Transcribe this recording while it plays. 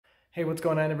Hey, what's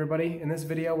going on everybody? In this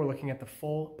video, we're looking at the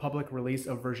full public release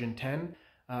of version 10.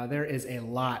 There is a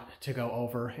lot to go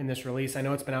over in this release. I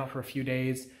know it's been out for a few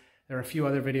days. There are a few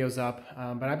other videos up,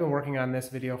 but I've been working on this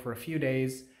video for a few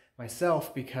days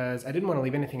myself because I didn't want to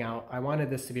leave anything out. I wanted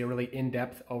this to be a really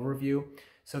in-depth overview.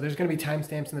 So there's going to be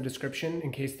timestamps in the description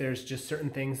in case there's just certain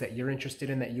things that you're interested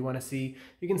in that you want to see.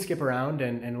 You can skip around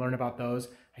and learn about those.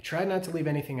 I tried not to leave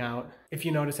anything out. If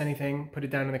you notice anything, put it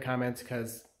down in the comments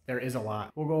because there is a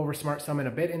lot. We'll go over Smart Sum in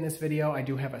a bit in this video. I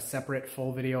do have a separate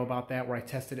full video about that where I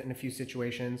tested it in a few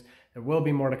situations. There will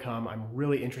be more to come. I'm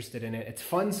really interested in it. It's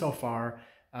fun so far.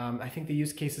 I think the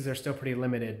use cases are still pretty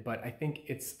limited, but I think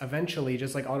it's eventually,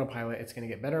 just like autopilot, it's going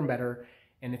to get better and better,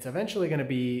 and it's eventually going to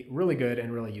be really good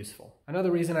and really useful.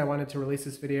 Another reason I wanted to release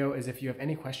this video is if you have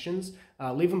any questions,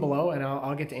 leave them below and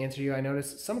I'll get to answer you. I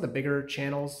noticed some of the bigger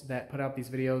channels that put out these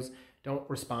videos don't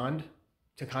respond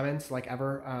to comments like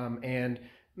ever, and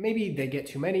maybe they get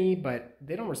too many, but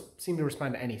they don't seem to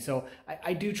respond to any. So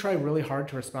I do try really hard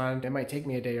to respond. It might take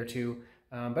me a day or two,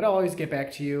 but I'll always get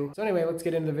back to you. So anyway, let's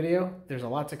get into the video. There's a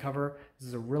lot to cover. This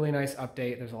is a really nice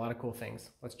update. There's a lot of cool things.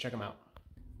 Let's check them out.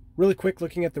 Really quick,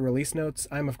 looking at the release notes,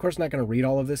 I'm of course not going to read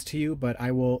all of this to you, but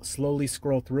I will slowly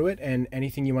scroll through it, and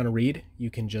anything you want to read,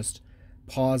 you can just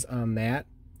pause on that,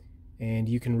 and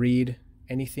you can read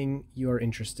anything you are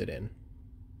interested in.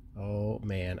 Oh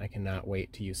man, I cannot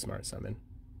wait to use Smart Summon.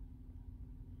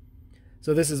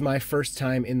 So this is my first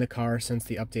time in the car since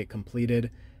the update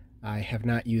completed. I have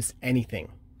not used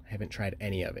anything. I haven't tried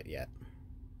any of it yet.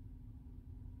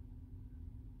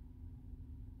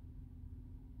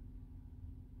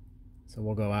 So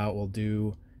we'll go out, we'll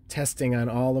do testing on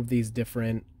all of these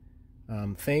different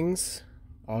things,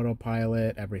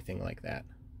 autopilot, everything like that.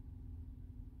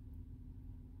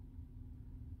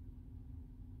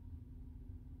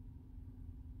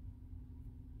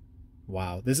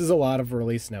 Wow, this is a lot of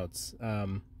release notes.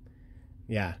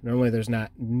 Yeah, normally there's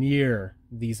not near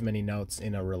these many notes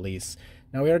in a release.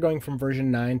 Now we are going from version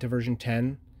 9 to version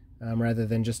 10 rather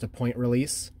than just a point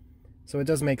release. So it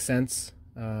does make sense.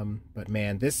 But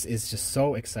man, this is just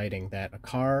so exciting that a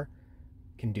car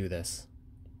can do this.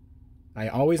 I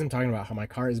always am talking about how my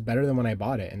car is better than when I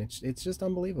bought it, and it's just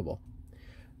unbelievable.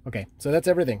 Okay, so that's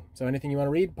everything. So anything you want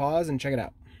to read, pause and check it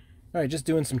out. All right, just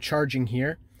doing some charging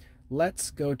here.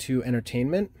 Let's go to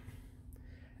entertainment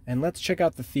and let's check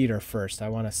out the theater first. I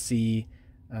want to see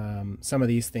some of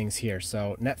these things here.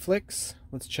 So Netflix,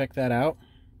 let's check that out.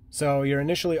 So you're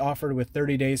initially offered with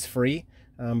 30 days free,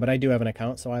 but I do have an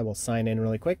account, so I will sign in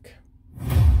really quick.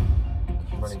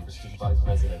 Running for student body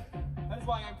president. That is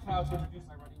why I'm proud to introduce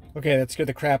my running mate. Okay, that scared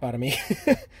the crap out of me.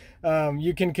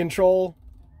 You can control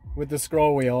with the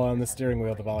scroll wheel on the steering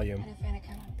wheel the volume.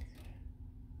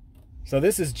 So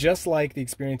this is just like the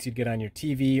experience you'd get on your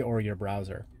TV or your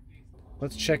browser.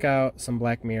 Let's check out some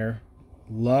Black Mirror.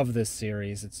 Love this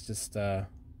series. It's just a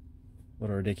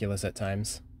little ridiculous at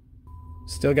times.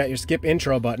 Still got your skip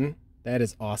intro button. That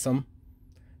is awesome.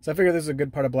 So I figured this is a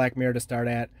good part of Black Mirror to start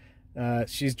at.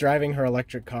 She's driving her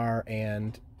electric car,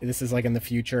 and this is like in the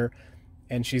future,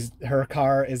 and her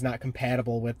car is not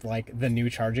compatible with like the new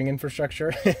charging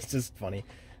infrastructure. It's just funny.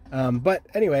 But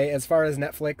anyway, as far as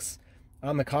Netflix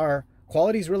on the car,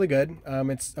 quality is really good.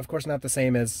 It's of course not the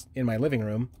same as in my living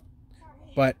room,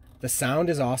 but the sound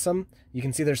is awesome. You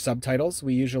can see there's subtitles.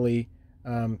 We usually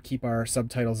keep our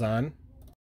subtitles on.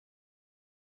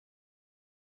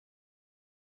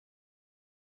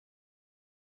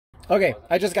 Okay,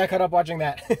 I just got caught up watching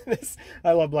that.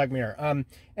 I love Black Mirror.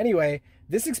 Anyway,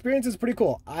 this experience is pretty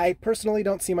cool. I personally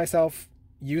don't see myself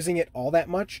using it all that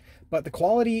much, but the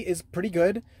quality is pretty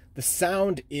good. The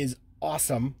sound is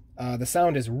awesome. The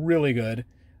sound is really good.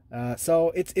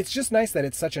 So it's just nice that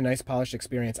it's such a nice polished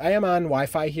experience. I am on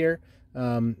Wi-Fi here.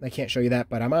 I can't show you that,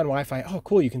 but I'm on Wi-Fi. Oh,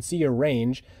 cool. You can see your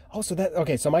range. Oh,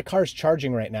 okay. So my car's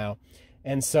charging right now.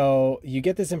 And so you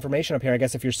get this information up here. I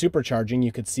guess if you're supercharging,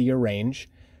 you could see your range.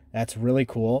 That's really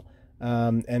cool.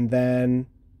 And then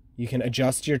you can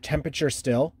adjust your temperature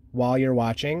still while you're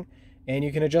watching, and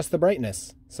you can adjust the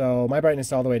brightness. So my brightness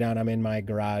is all the way down. I'm in my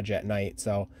garage at night.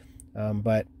 So,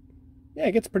 but yeah,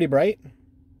 it gets pretty bright.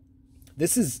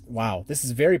 This is, wow, this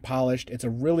is very polished. It's a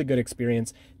really good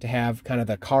experience to have kind of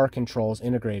the car controls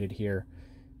integrated here,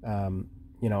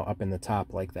 you know, up in the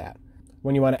top like that.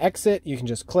 When you want to exit, you can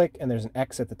just click, and there's an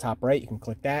X at the top right. You can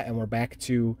click that, and we're back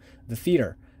to the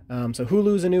theater. So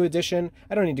Hulu's a new addition.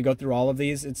 I don't need to go through all of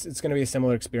these. It's going to be a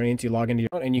similar experience. You log into your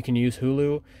phone, and you can use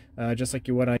Hulu just like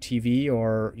you would on TV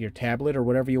or your tablet or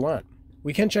whatever you want.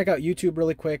 We can check out YouTube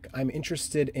really quick. I'm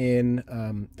interested in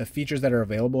the features that are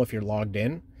available if you're logged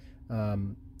in.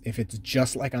 If it's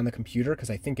just like on the computer, because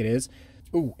I think it is.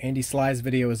 Ooh, Andy Sly's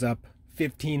video is up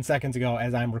 15 seconds ago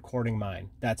as I'm recording mine.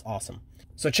 That's awesome.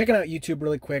 So checking out YouTube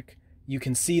really quick, you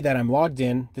can see that I'm logged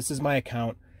in. This is my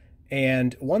account.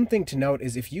 And one thing to note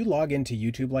is if you log into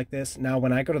YouTube like this, now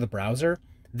when I go to the browser,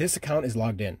 this account is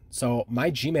logged in. So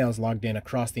my Gmail is logged in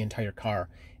across the entire car.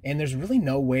 And there's really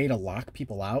no way to lock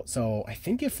people out. So I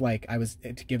think if like I was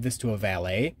to give this to a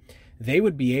valet, they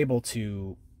would be able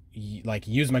to like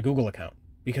use my Google account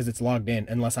because it's logged in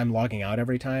unless I'm logging out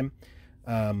every time.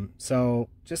 So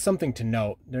just something to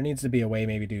note. There needs to be a way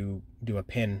maybe to do a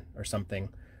PIN or something.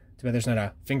 Too bad there's not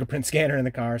a fingerprint scanner in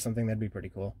the car or something. That'd be pretty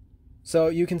cool. So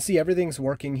you can see everything's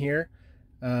working here.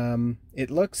 It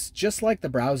looks just like the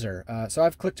browser. So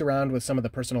I've clicked around with some of the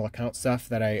personal account stuff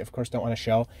that I, of course, don't want to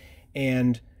show.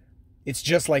 And it's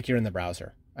just like you're in the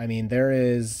browser. I mean, there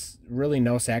is really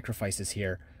no sacrifices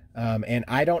here. And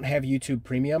I don't have YouTube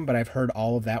Premium, but I've heard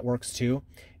all of that works too.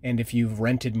 And if you've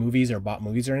rented movies or bought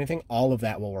movies or anything, all of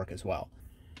that will work as well.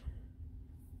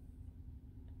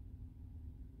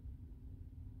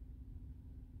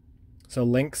 So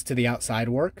links to the outside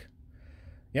work.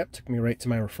 Yep, took me right to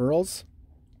my referrals.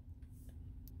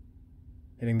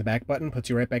 Hitting the back button puts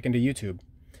you right back into YouTube.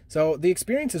 So the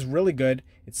experience is really good.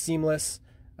 It's seamless.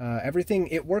 Everything,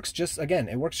 it works just, again,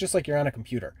 it works just like you're on a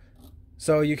computer.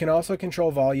 So you can also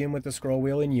control volume with the scroll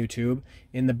wheel in YouTube.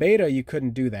 In the beta, you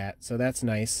couldn't do that, so that's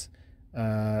nice.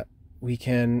 We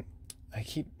can,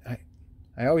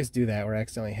 I always do that where I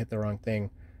accidentally hit the wrong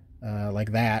thing,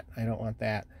 like that. I don't want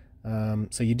that.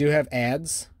 So you do have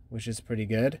ads, which is pretty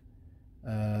good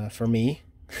for me.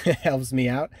 It helps me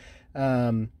out.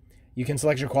 You can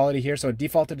select your quality here. So it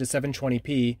defaulted to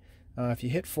 720p. If you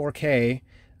hit 4K,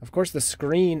 of course the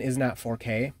screen is not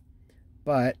 4K,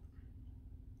 but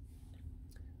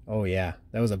oh yeah,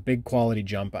 that was a big quality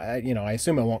jump. I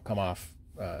assume it won't come off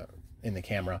in the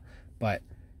camera, but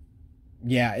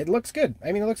yeah, it looks good.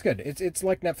 I mean, it looks good. It's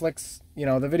like Netflix. The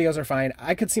videos are fine.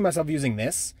 I could see myself using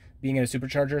this, being in a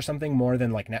supercharger or something, more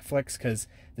than like Netflix, because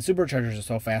the superchargers are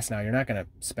so fast now, you're not going to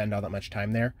spend all that much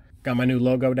time there. Got my new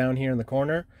logo down here in the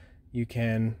corner. You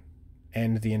can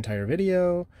end the entire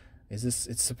video. It's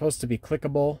supposed to be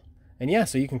clickable. And yeah,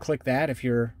 so you can click that if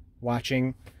you're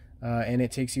watching, and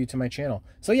it takes you to my channel.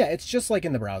 So yeah, it's just like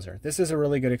in the browser. This is a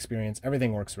really good experience.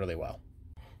 Everything works really well.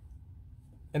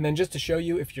 And then just to show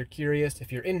you, if you're curious,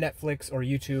 if you're in Netflix or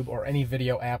YouTube or any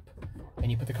video app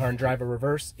and you put the car in drive or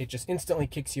reverse, it just instantly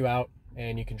kicks you out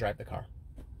and you can drive the car.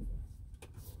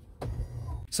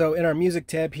 So in our music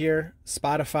tab here,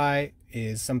 Spotify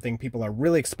is something people are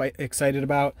really excited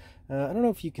about. I don't know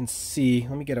if you can see.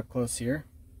 Let me get up close here.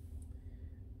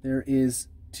 There is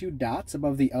 2 dots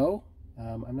above the O.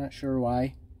 I'm not sure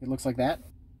why it looks like that.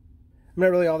 I'm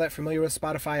not really all that familiar with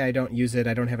Spotify. I don't use it.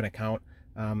 I don't have an account.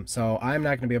 So I'm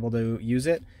not going to be able to use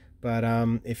it. But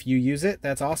if you use it,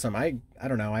 that's awesome. I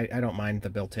don't know. I don't mind the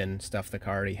built-in stuff the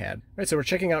car already had. All right, so we're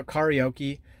checking out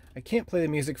Caraoke. I can't play the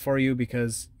music for you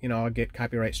because, I'll get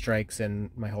copyright strikes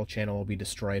and my whole channel will be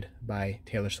destroyed by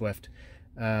Taylor Swift.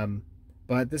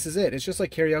 But this is it. It's just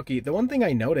like Karaoke. The one thing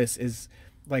I notice is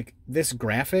like this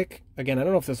graphic. Again, I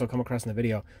don't know if this will come across in the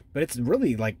video, but it's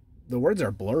really like the words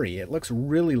are blurry. It looks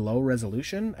really low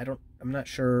resolution. I'm not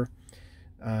sure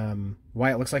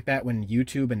why it looks like that when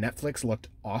YouTube and Netflix looked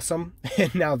awesome.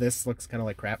 And now this looks kind of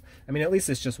like crap. I mean, at least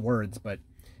it's just words, but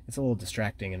it's a little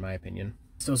distracting in my opinion.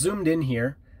 So zoomed in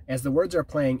here, as the words are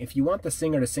playing, if you want the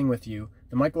singer to sing with you,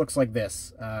 the mic looks like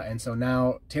this. And so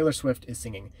now Taylor Swift is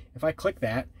singing. If I click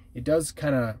that, it does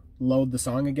kind of load the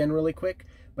song again really quick,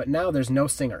 but now there's no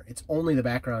singer. It's only the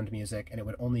background music, and it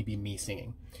would only be me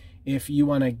singing. If you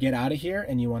want to get out of here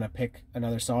and you want to pick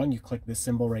another song, you click this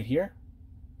symbol right here.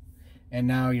 And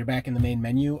now you're back in the main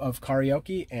menu of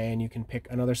Karaoke, and you can pick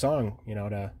another song,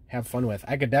 to have fun with.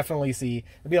 I could definitely see,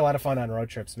 it'd be a lot of fun on road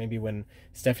trips. Maybe when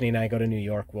Stephanie and I go to New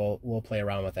York, we'll play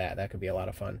around with that. That could be a lot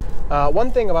of fun.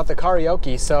 One thing about the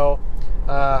Karaoke, so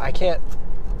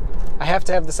I have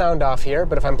to have the sound off here,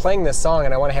 but if I'm playing this song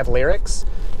and I want to have lyrics,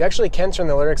 you actually can turn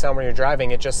the lyrics on when you're driving.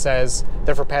 It just says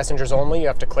they're for passengers only. You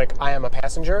have to click I am a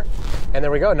passenger, and there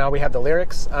we go. Now we have the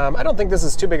lyrics. I don't think this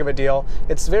is too big of a deal.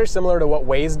 It's very similar to what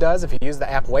Waze does. If you use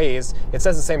the app Waze, it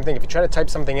says the same thing. If you try to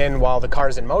type something in while the car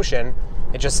is in motion,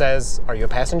 it just says, are you a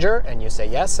passenger? And you say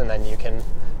yes, and then you can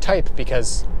type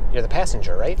because you're the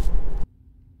passenger, right?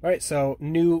 All right, so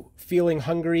new feeling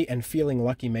hungry and feeling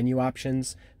lucky menu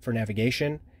options for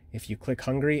navigation. If you click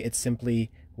hungry, it simply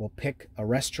will pick a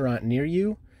restaurant near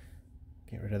you.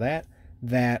 Get rid of that.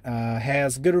 That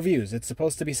has good reviews. It's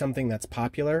supposed to be something that's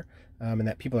popular and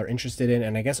that people are interested in.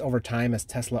 And I guess over time, as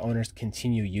Tesla owners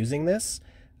continue using this,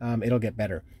 it'll get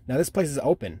better. Now, this place is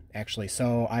open, actually.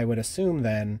 So I would assume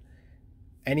then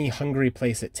any hungry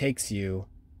place it takes you,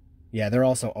 yeah, they're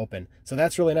also open. So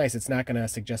that's really nice. It's not going to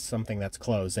suggest something that's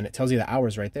closed, and it tells you the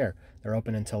hours right there. They're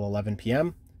open until 11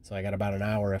 p.m., so I got about an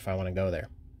hour if I want to go there.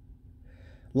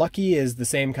 Lucky is the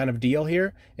same kind of deal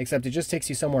here, except it just takes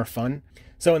you somewhere fun.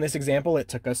 So in this example, it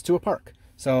took us to a park.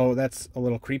 So that's a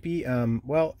little creepy.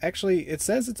 Well, actually, it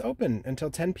says it's open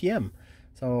until 10 p.m.,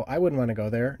 so I wouldn't want to go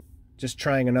there. Just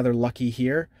trying another Lucky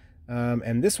here.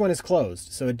 And this one is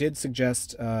closed, so it did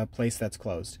suggest a place that's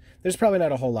closed. There's probably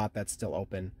not a whole lot that's still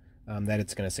open that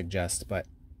it's going to suggest, but...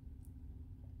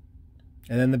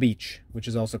 And then the beach, which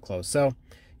is also closed. So,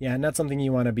 yeah, not something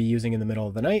you want to be using in the middle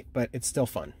of the night, but it's still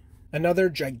fun. Another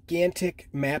gigantic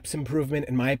maps improvement,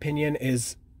 in my opinion,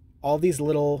 is all these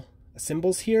little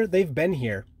symbols here. They've been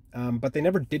here, but they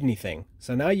never did anything.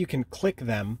 So now you can click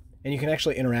them, and you can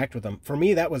actually interact with them. For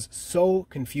me, that was so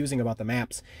confusing about the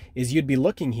maps, is you'd be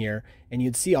looking here, and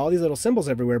you'd see all these little symbols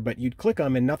everywhere, but you'd click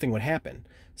them, and nothing would happen.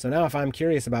 So now if I'm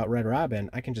curious about Red Robin,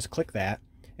 I can just click that,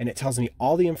 and it tells me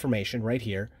all the information right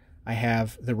here. I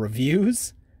have the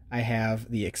reviews, I have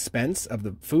the expense of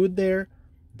the food there,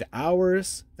 the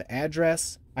hours, the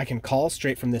address. I can call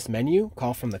straight from this menu,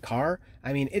 call from the car.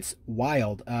 I mean, it's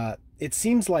wild. It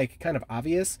seems like kind of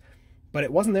obvious, but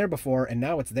it wasn't there before, and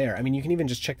now it's there. I mean, you can even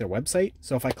just check their website.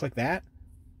 So if I click that,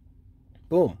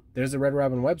 boom, there's the Red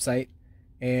Robin website,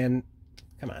 and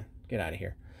come on, get out of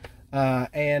here.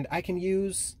 And I can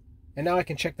use, and now I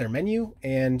can check their menu,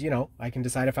 and, you know, I can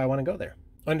decide if I want to go there.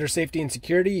 Under safety and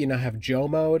security, you now have Joe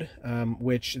mode,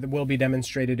 which will be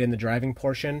demonstrated in the driving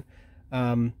portion.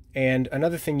 And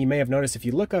another thing you may have noticed, if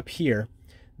you look up here,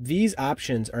 these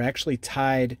options are actually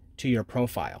tied to your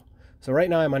profile. So right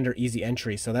now I'm under easy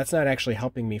entry, so that's not actually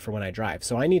helping me for when I drive.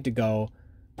 So I need to go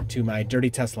to my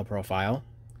DirtyTesla profile.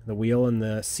 The wheel and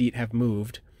the seat have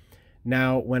moved.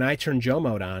 Now, when I turn Joe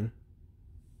mode on,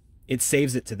 it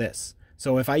saves it to this.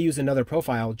 So if I use another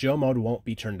profile, Joe mode won't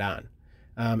be turned on.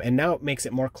 And now it makes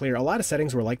it more clear. A lot of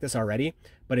settings were like this already,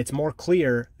 but it's more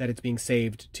clear that it's being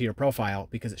saved to your profile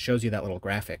because it shows you that little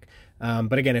graphic.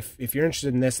 But again, if you're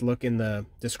interested in this, look in the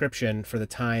description for the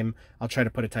time. I'll try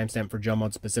to put a timestamp for Joe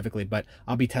mode specifically, but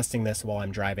I'll be testing this while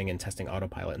I'm driving and testing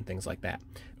autopilot and things like that.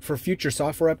 For future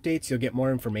software updates, you'll get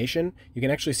more information. You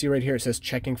can actually see right here, it says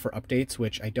checking for updates,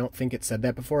 which I don't think it said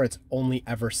that before. It's only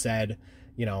ever said,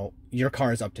 you know, your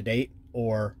car is up to date,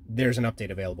 or there's an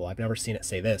update available. I've never seen it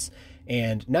say this.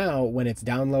 And now when it's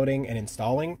downloading and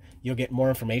installing, you'll get more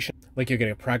information. Like you'll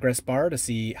get a progress bar to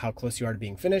see how close you are to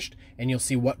being finished, and you'll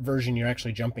see what version you're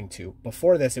actually jumping to.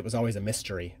 Before this, it was always a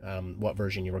mystery what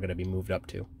version you were going to be moved up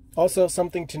to. Also,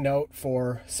 something to note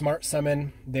for Smart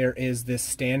Summon, there is this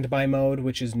standby mode,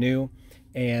 which is new.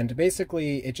 And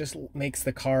basically, it just makes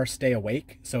the car stay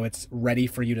awake, so it's ready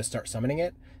for you to start summoning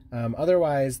it.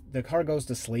 Otherwise, the car goes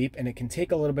to sleep, and it can take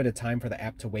a little bit of time for the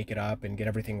app to wake it up and get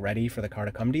everything ready for the car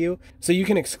to come to you. So you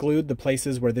can exclude the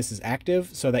places where this is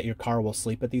active so that your car will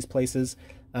sleep at these places.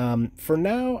 For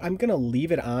now, I'm going to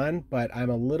leave it on, but I'm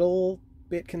a little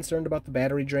bit concerned about the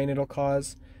battery drain it'll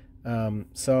cause.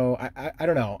 So I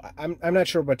don't know. I'm not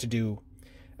sure what to do.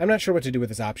 I'm not sure what to do with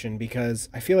this option, because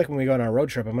I feel like when we go on our road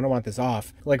trip, I'm going to want this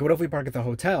off. Like, what if we park at the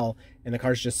hotel and the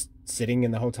car's just sitting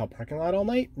in the hotel parking lot all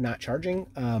night, not charging?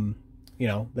 You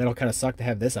know, that'll kind of suck to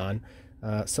have this on.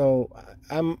 So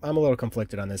I'm a little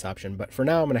conflicted on this option, but for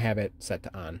now I'm going to have it set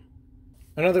to on.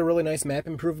 Another really nice map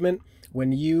improvement,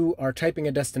 when you are typing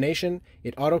a destination,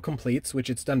 it auto-completes, which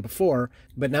it's done before,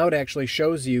 but now it actually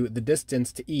shows you the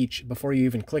distance to each before you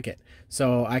even click it.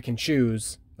 So I can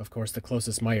choose, of course, the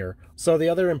closest mire. So the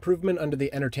other improvement under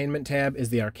the entertainment tab is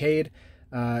the arcade.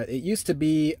 It used to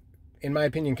be, in my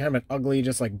opinion, kind of an ugly,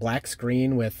 just like black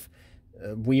screen with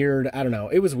weird, I don't know,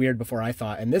 it was weird before I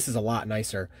thought, and this is a lot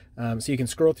nicer. So you can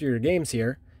scroll through your games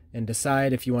here and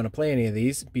decide if you want to play any of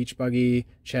these. Beach Buggy,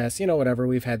 chess, you know, whatever.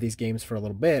 We've had these games for a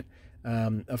little bit.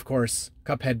 Of course,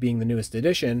 Cuphead being the newest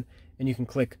edition, and you can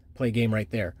click play game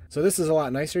right there. So this is a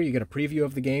lot nicer. You get a preview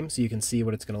of the game so you can see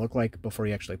what it's going to look like before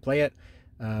you actually play it.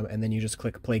 And then you just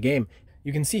click play game.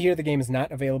 You can see here the game is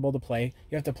not available to play.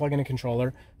 You have to plug in a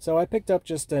controller. So I picked up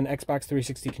just an Xbox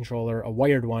 360 controller, a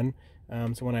wired one.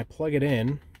 So when I plug it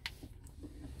in,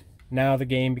 now the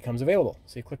game becomes available.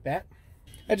 So you click that.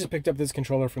 I just picked up this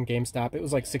controller from GameStop. It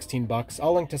was like 16 bucks.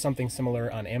 I'll link to something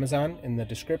similar on Amazon in the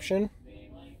description.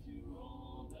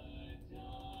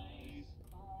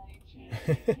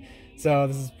 So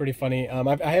this is pretty funny.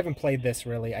 I haven't played this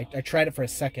really. I tried it for a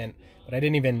second, but I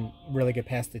didn't even really get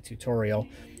past the tutorial.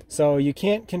 So you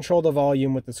can't control the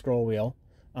volume with the scroll wheel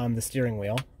on the steering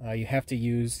wheel. You have to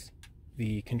use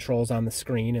the controls on the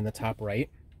screen in the top right.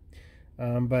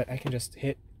 But I can just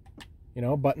hit, you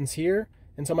know, buttons here.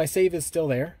 And so my save is still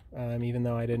there. even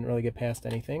though I didn't really get past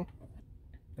anything.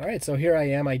 All right, so here I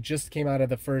am. I just came out of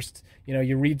the first,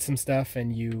 you read some stuff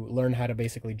and you learn how to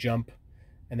basically jump,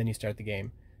 and then you start the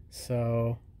game.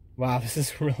 So, wow, this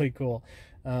is really cool.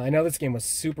 I know this game was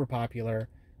super popular.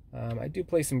 I do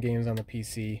play some games on the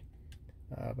PC,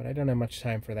 but I don't have much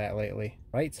time for that lately.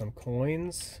 Right, some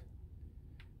coins.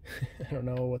 I don't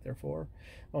know what they're for.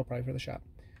 Oh, probably for the shop.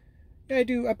 Yeah,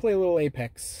 I play a little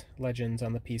Apex Legends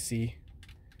on the PC.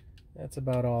 That's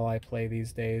about all I play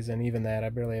these days, and even that, I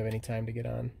barely have any time to get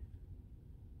on.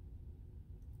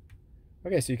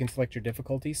 Okay, so you can select your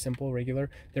difficulty, simple, regular.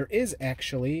 There is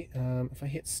actually, if I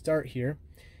hit start here,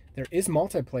 there is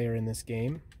multiplayer in this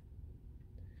game.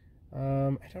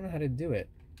 I don't know how to do it.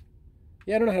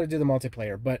 Yeah, I don't know how to do the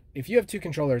multiplayer, but if you have 2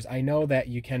 controllers, I know that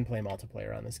you can play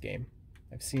multiplayer on this game.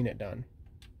 I've seen it done.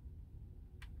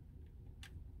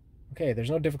 Okay,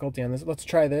 there's no difficulty on this. Let's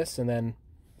try this, and then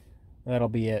that'll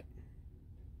be it.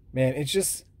 Man, it's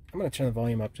just... I'm going to turn the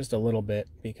volume up just a little bit,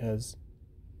 because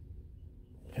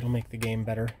it'll make the game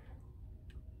better.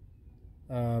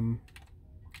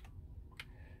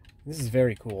 This is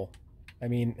very cool. I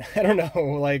mean, I don't know,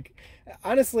 like,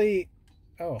 honestly...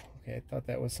 Oh, okay, I thought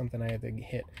that was something I had to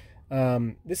hit.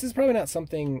 This is probably not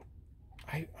something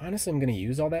I honestly am going to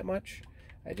use all that much.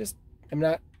 I'm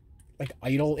not, like,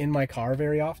 idle in my car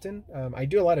very often. I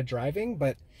do a lot of driving,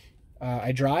 but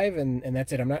I drive and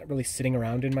that's it. I'm not really sitting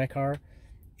around in my car.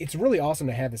 It's really awesome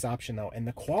to have this option, though, and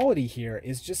the quality here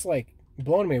is just, like,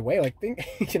 blowing me away. Like,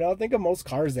 think of most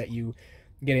cars that you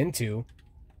get into.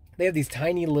 They have these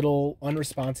tiny little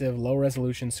unresponsive low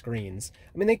resolution screens.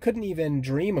 I mean, they couldn't even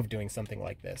dream of doing something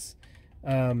like this.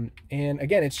 And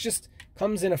again, it's just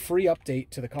comes in a free update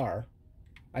to the car.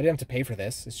 I didn't have to pay for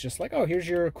this. It's just like, oh, here's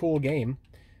your cool game.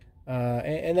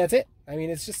 And that's it. I mean,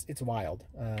 it's wild.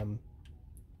 And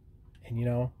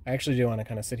I actually do want to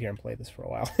kind of sit here and play this for a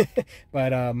while.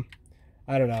 But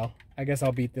I don't know. I guess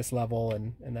I'll beat this level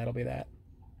and that'll be that.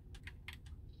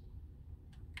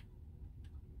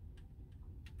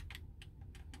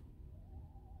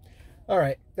 All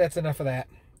right, that's enough of that.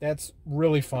 That's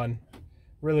really fun.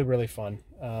 Really, really fun.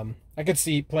 I could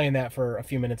see playing that for a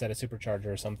few minutes at a supercharger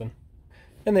or something.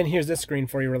 And then here's this screen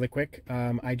for you really quick.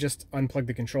 I just unplugged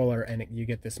the controller and you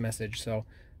get this message. So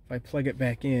if I plug it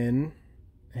back in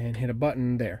and hit a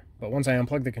button there. But once I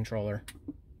unplug the controller,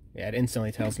 yeah, it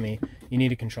instantly tells me you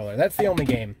need a controller. That's the only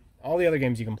game. All the other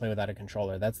games you can play without a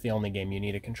controller. That's the only game you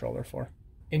need a controller for.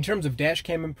 In terms of dash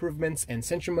cam improvements and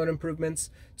Sentry mode improvements,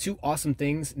 2 awesome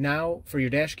things. Now, for your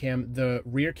dash cam, the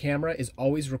rear camera is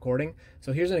always recording.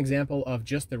 So here's an example of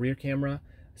just the rear camera.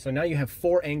 So now you have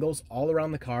 4 angles all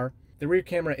around the car. The rear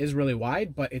camera is really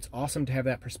wide, but it's awesome to have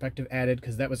that perspective added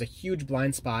because that was a huge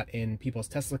blind spot in people's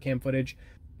Tesla cam footage.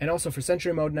 And also for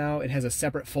Sentry mode now, it has a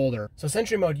separate folder. So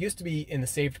Sentry mode used to be in the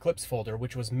saved clips folder,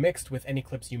 which was mixed with any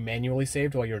clips you manually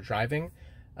saved while you were driving.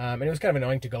 And it was kind of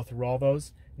annoying to go through all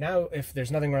those. Now, if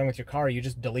there's nothing wrong with your car, you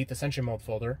just delete the Sentry mode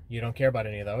folder. You don't care about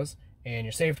any of those. And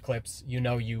your saved clips, you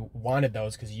know you wanted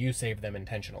those because you saved them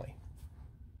intentionally.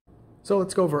 So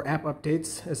let's go over app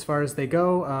updates as far as they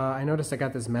go. I noticed I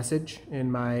got this message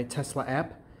in my Tesla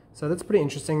app. So that's pretty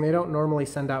interesting. They don't normally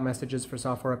send out messages for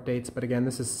software updates, but again,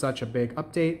 this is such a big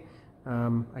update.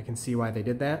 I can see why they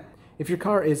did that. If your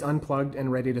car is unplugged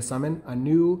and ready to summon, a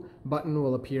new button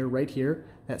will appear right here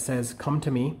that says "Come to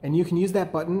me," and you can use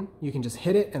that button. You can just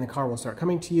hit it and the car will start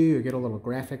coming to you. You get a little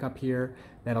graphic up here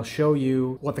that'll show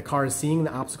you what the car is seeing,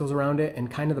 the obstacles around it, and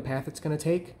kind of the path it's going to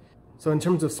take. So in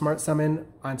terms of Smart Summon,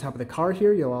 on top of the car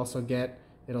here, you'll also get,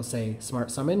 it'll say Smart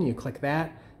Summon. You click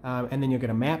that, and then you'll get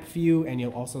a map view, and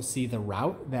you'll also see the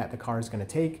route that the car is going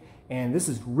to take. And this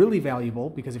is really valuable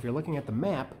because if you're looking at the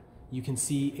map, you can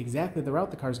see exactly the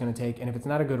route the car is going to take, and if it's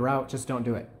not a good route, just don't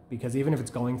do it. Because even if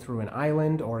it's going through an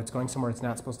island or it's going somewhere it's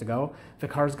not supposed to go, the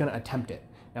car is going to attempt it.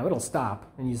 Now it'll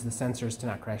stop and use the sensors to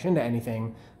not crash into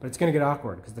anything, but it's going to get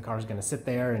awkward because the car is going to sit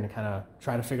there and kind of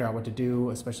try to figure out what to do,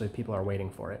 especially if people are waiting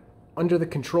for it. Under the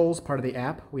controls part of the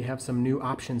app, we have some new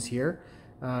options here.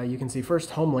 You can see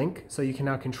first home link, so you can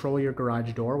now control your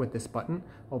garage door with this button,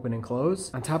 open and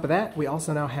close. On top of that, we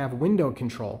also now have window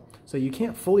control. So you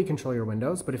can't fully control your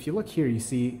windows, but if you look here, you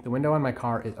see the window on my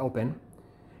car is open.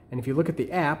 And if you look at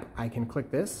the app, I can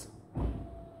click this,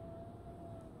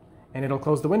 and it'll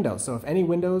close the window. So if any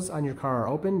windows on your car are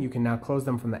open, you can now close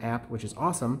them from the app, which is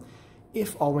awesome.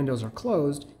 If all windows are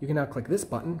closed, you can now click this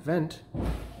button, vent,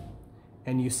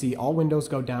 and you see all windows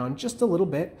go down just a little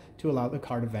bit to allow the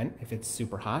car to vent if it's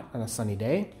super hot on a sunny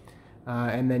day.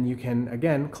 And then you can,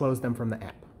 again, close them from the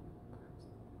app.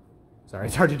 Sorry,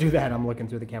 it's hard to do that. I'm looking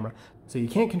through the camera. So you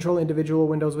can't control individual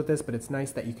windows with this, but it's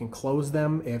nice that you can close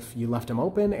them if you left them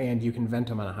open, and you can vent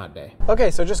them on a hot day. Okay,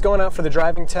 so just going out for the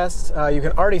driving test, you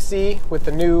can already see with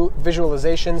the new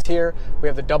visualizations here, we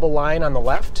have the double line on the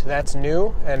left, that's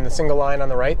new, and the single line on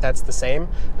the right, that's the same.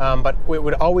 But it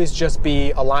would always just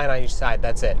be a line on each side,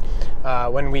 that's it.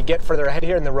 When we get further ahead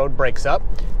here and the road breaks up,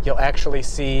 you'll actually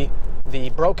see the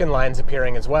broken lines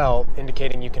appearing as well,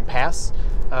 indicating you can pass.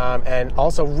 And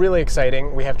also really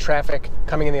exciting, we have traffic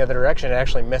coming in the other direction. It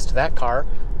actually missed that car.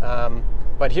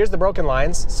 But here's the broken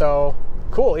lines, so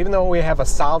cool. Even though we have a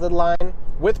solid line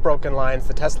with broken lines,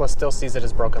 the Tesla still sees it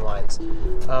as broken lines.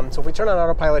 So if we turn on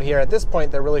autopilot here, at this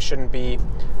point there really shouldn't be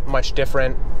much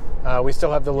different. We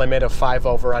still have the limit of 5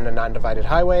 over on a non-divided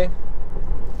highway.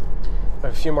 We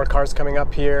have a few more cars coming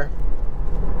up here.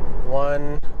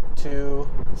 1, 2,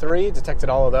 3, detected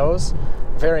all of those.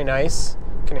 Very nice.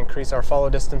 Can increase our follow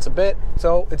distance a bit.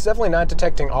 So it's definitely not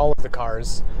detecting all of the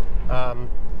cars.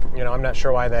 You know, I'm not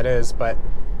sure why that is, but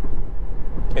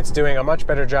it's doing a much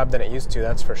better job than it used to,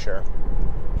 that's for sure.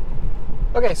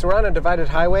 Okay, so we're on a divided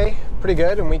highway, pretty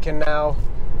good, and we can now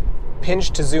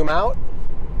pinch to zoom out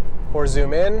or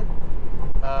zoom in.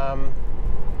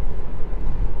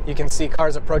 You can see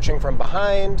cars approaching from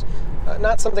behind.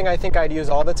 Not something I think I'd use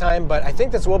all the time, but I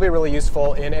think this will be really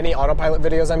useful in any autopilot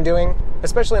videos I'm doing,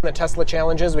 especially in the Tesla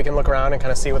challenges. We can look around and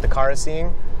kind of see what the car is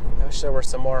seeing. I wish there were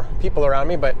some more people around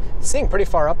me, but it's seeing pretty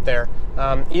far up there.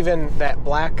 Even that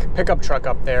black pickup truck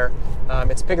up there,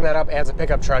 it's picking that up as a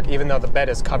pickup truck, even though the bed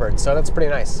is covered, so that's pretty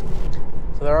nice.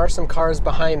 So there are some cars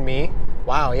behind me.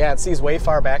 Wow, yeah, it sees way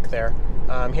far back there.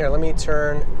 Here, let me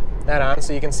turn that on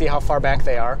so you can see how far back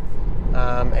they are.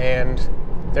 And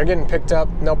they're getting picked up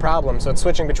no problem. So it's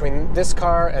switching between this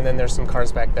car and then there's some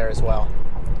cars back there as well.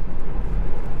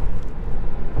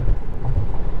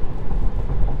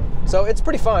 So it's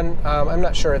pretty fun. I'm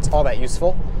not sure it's all that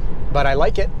useful, but I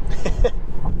like it.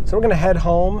 So we're gonna head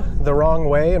home the wrong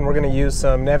way and we're gonna use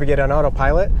some Navigate on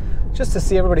Autopilot just to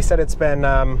see. Everybody said it's been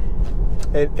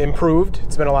it improved.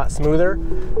 It's been a lot smoother.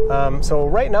 So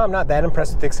right now I'm not that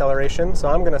impressed with the acceleration, so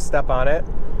I'm gonna step on it.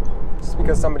 Just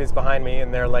because somebody's behind me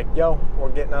and they're like, yo,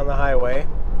 we're getting on the highway.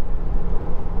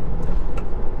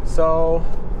 So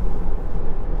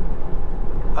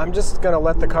I'm just gonna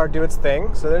let the car do its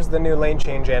thing. So there's the new lane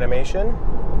change animation.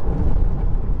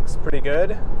 Looks pretty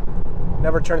good.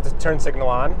 Never turned the turn signal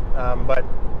on, but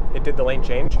it did the lane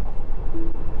change.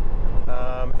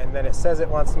 And then it says it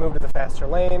wants to move to the faster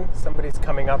lane. Somebody's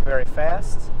coming up very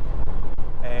fast.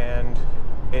 And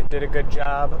it did a good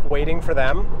job waiting for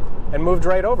them and moved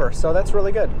right over, so that's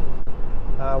really good.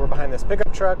 We're behind this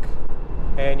pickup truck,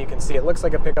 and you can see it looks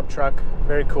like a pickup truck.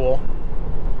 Very cool.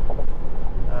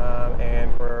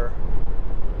 And we're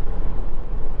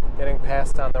getting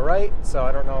passed on the right, so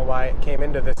I don't know why it came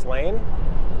into this lane.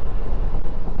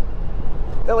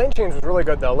 The lane change was really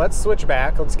good, though. Let's switch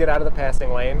back. Let's get out of the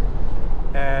passing lane.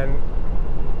 And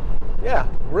yeah,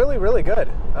 really, really good.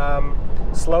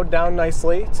 Slowed down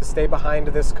nicely to stay behind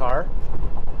this car.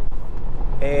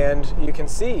 And you can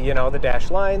see, you know, the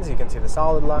dashed lines. You can see the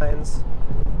solid lines.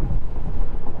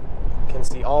 You can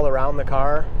see all around the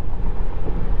car.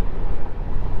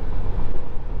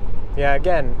 Yeah,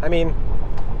 again, I mean,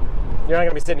 you're not going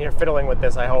to be sitting here fiddling with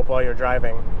this, I hope, while you're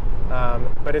driving.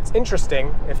 But it's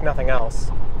interesting, if nothing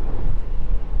else.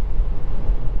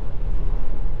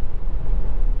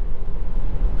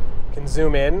 You can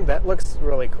zoom in. That looks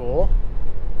really cool.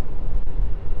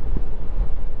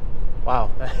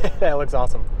 Wow, that looks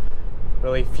awesome.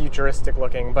 Really futuristic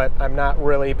looking, but I'm not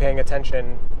really paying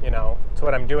attention, you know, to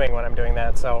what I'm doing when I'm doing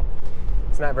that, so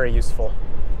it's not very useful.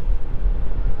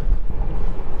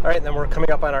 All right, then we're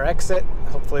coming up on our exit.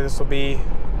 Hopefully this will be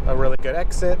a really good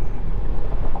exit.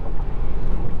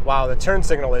 Wow, the turn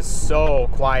signal is so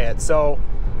quiet. So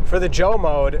for the Joe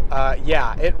mode,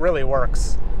 yeah, it really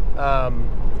works.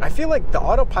 I feel like the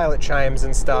autopilot chimes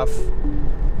and stuff,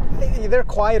 they're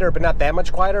quieter, but not that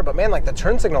much quieter. But man, like the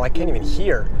turn signal, I can't even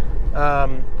hear,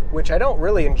 which I don't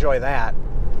really enjoy that.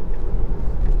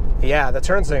 Yeah, the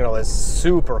turn signal is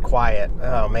super quiet.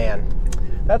 Oh man.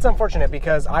 That's unfortunate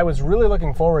because I was really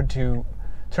looking forward to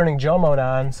turning Joe mode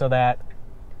on so that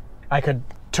I could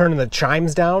turn the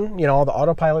chimes down, you know, all the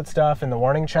autopilot stuff and the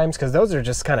warning chimes, because those are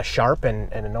just kind of sharp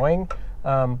and annoying.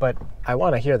 But I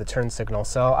want to hear the turn signal,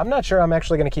 so I'm not sure I'm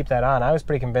actually going to keep that on. I was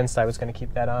pretty convinced I was going to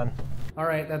keep that on. All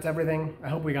right, that's everything. I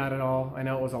hope we got it all. I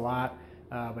know it was a lot,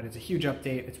 but it's a huge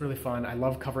update. It's really fun. I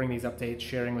love covering these updates,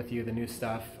 sharing with you the new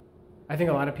stuff. I think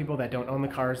a lot of people that don't own the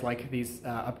cars like these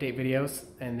update videos,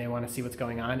 and they want to see what's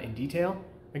going on in detail.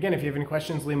 Again, if you have any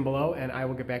questions, leave them below, and I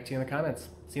will get back to you in the comments.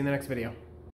 See you in the next video.